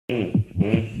They're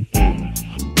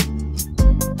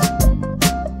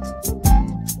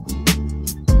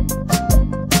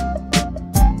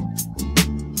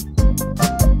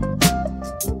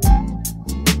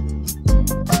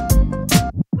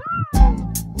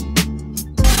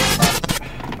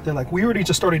like, we already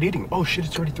just started eating. Oh shit,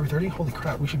 it's already 3:30? Holy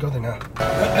crap, we should go there now.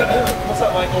 What's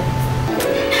up, Michael?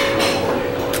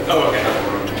 Oh, okay.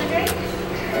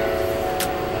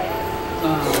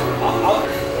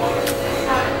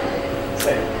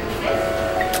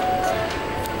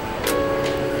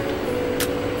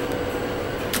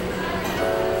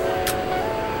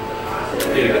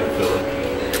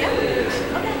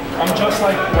 I'm just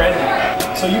like Randy.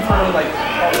 So you've heard like,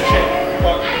 oh shit,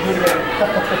 fuck, you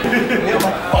again. I'm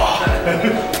like, oh.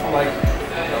 I'm like,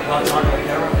 I'm not talking to the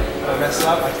camera. If I mess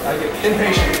up, I get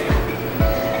impatient.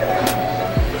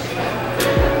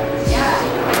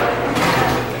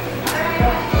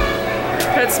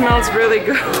 That smells really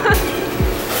good.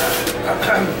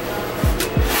 I'm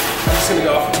just gonna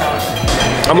go off the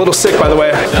top. I'm a little sick, by the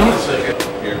way.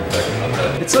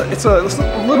 It's a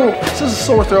little, it's just a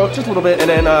sore throat, just a little bit, and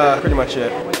then pretty much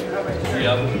it.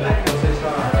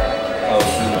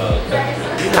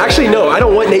 Actually, no, I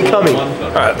don't want Nate coming.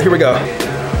 All right, here we go.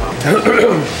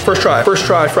 First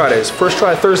try Fridays, first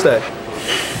try Thursday.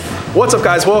 What's up,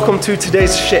 guys? Welcome to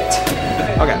today's shit.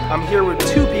 Okay, I'm here with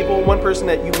two people, one person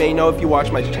that you may know if you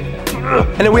watch my channel.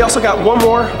 And then we also got one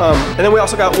more, and then we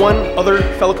also got one other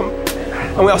fellow,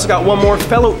 and we also got one more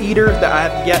fellow eater that I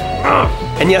have yet.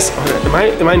 And yes,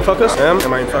 okay, am I in focus?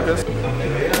 Am I in focus?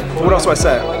 What else do I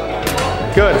say?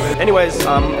 Good. Anyways,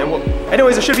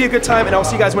 anyways, it should be a good time, and I'll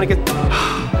see you guys when it gets.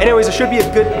 Anyways, it should be a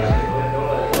good.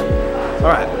 All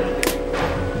right.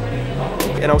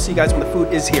 And I'll see you guys when the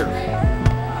food is here.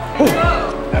 Ooh.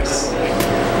 Nice. So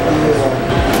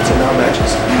now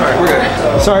matches. All right, we're good.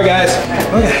 Sorry, guys.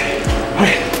 Okay.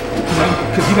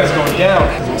 Because you guys are going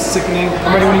down. It's sickening.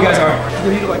 I'm ready when you guys are. We're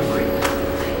gonna eat it like free.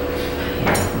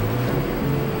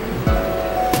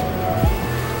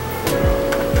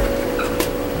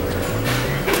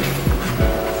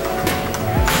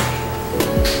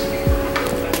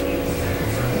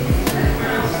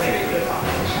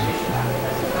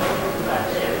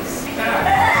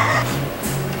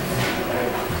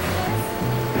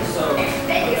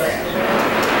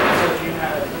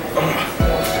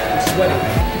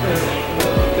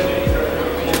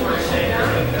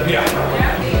 Yeah.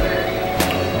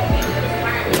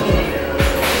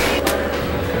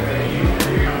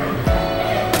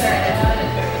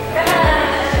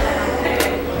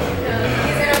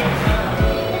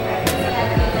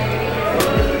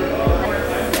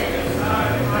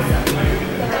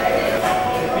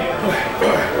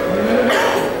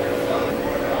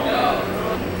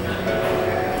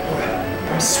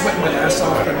 I'm sweating my ass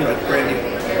off. I mean, like Brandy.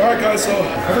 All right, guys. So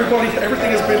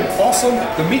everything has been awesome.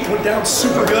 The meat went down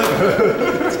super good.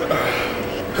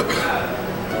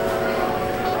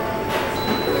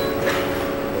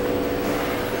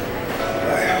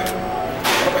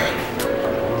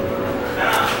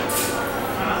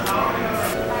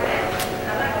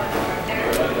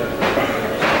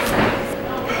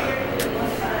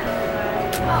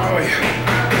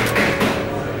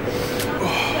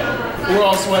 We're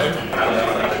all sweating.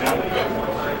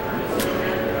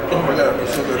 Oh my god,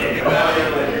 that's so good.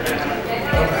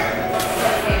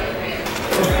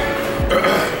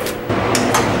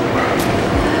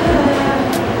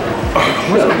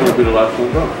 Where's a little bit of last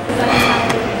one go?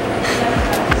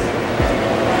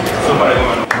 Somebody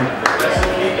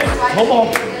hold on.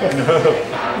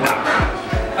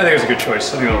 I think it was a good choice.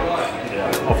 I think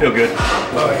I'll feel good.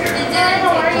 Oh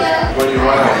yeah. What do you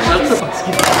want?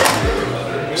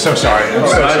 So sorry. I'm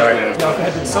so sorry. Now if it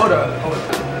had been soda,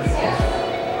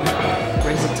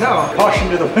 brings the towel. Caution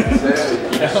to the wind.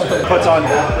 Puts on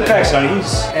okay, Sonny.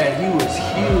 And he was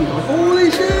huge.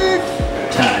 Holy shit!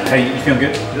 Hey, you feeling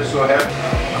good? Just so happy.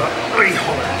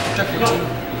 Check your team.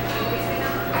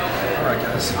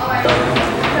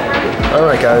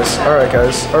 Alright guys.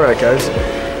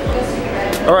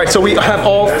 Alright, so we have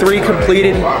all three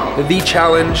completed the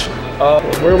challenge.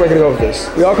 Where am I gonna go with this?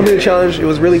 We all completed the challenge. It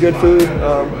was really good food.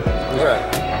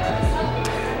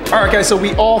 Alright guys, so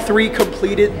we all three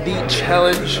completed the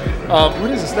challenge.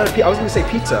 What is this? Not a pizza. I was gonna say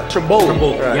pizza. Stromboli.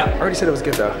 Right. Yeah. I already said it was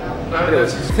good though.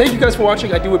 Anyways, thank you guys for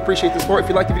watching. I do appreciate the support. If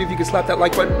you liked the video, if you could slap that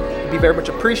like button, it'd be very much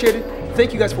appreciated.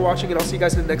 Thank you guys for watching, and I'll see you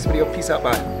guys in the next video. Peace out.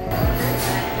 Bye.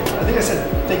 I think I said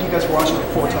thank you guys for watching like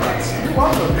 4 times. You're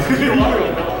welcome. You're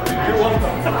welcome. You're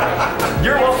welcome.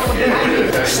 You're welcome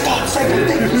again. Stop saying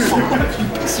thank you so much, you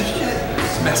piece of shit.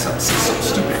 This mess up. This is so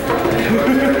stupid.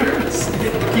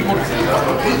 People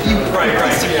hate you. Right.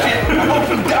 Yeah. I hope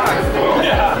you die.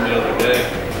 Yeah.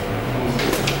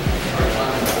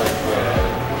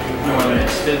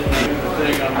 10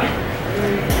 thing. I'm like,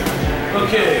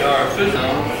 okay, our fifth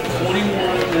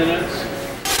 21 minutes.